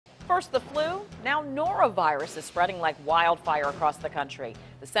First the flu, now norovirus is spreading like wildfire across the country.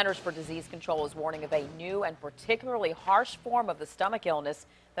 The Centers for Disease Control is warning of a new and particularly harsh form of the stomach illness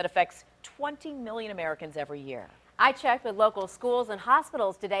that affects 20 million Americans every year. I checked with local schools and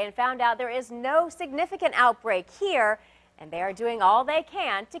hospitals today and found out there is no significant outbreak here, and they are doing all they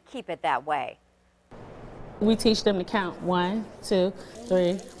can to keep it that way. We teach them to count 1, 2,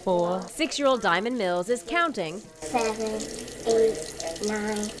 3, 4. 6-year-old Diamond Mills is counting 7, 8,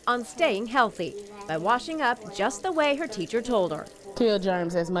 9 on staying healthy by washing up just the way her teacher told her. Kill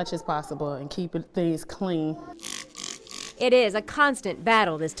germs as much as possible and keep things clean. It is a constant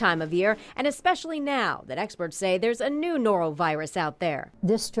battle this time of year, and especially now that experts say there's a new norovirus out there.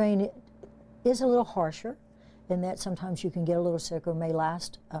 This strain is a little harsher in that sometimes you can get a little sick or may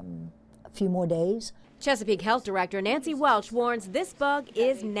last a few more days. Chesapeake Health Director Nancy Welch warns this bug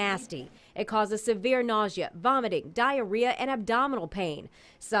is nasty. It causes severe nausea, vomiting, diarrhea, and abdominal pain.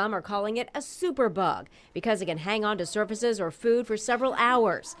 Some are calling it a superbug because it can hang on to surfaces or food for several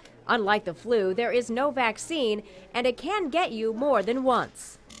hours. Unlike the flu, there is no vaccine, and it can get you more than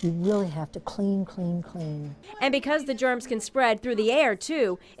once. You really have to clean, clean, clean. And because the germs can spread through the air,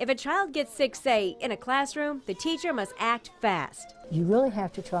 too, if a child gets sick, say, in a classroom, the teacher must act fast. You really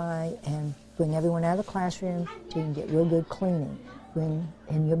have to try and bring everyone out of the classroom so you can get real good cleaning. Bring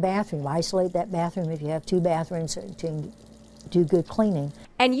in your bathroom, isolate that bathroom if you have 2 bathrooms to do good cleaning.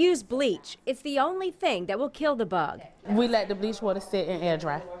 And use bleach. It's the only thing that will kill the bug. We let the bleach water sit and air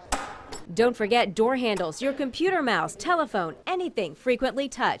dry. Don't forget door handles, your computer mouse, telephone, anything frequently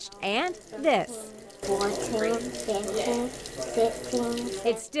touched. And this. 14, 15, 16.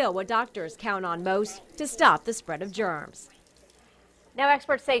 It's still what doctors count on most to stop the spread of germs. Now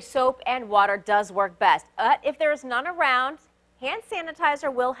experts say soap and water does work best, but if there is none around, hand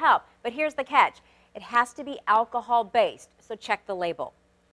sanitizer will help. But here's the catch. It has to be alcohol-based, so check the label.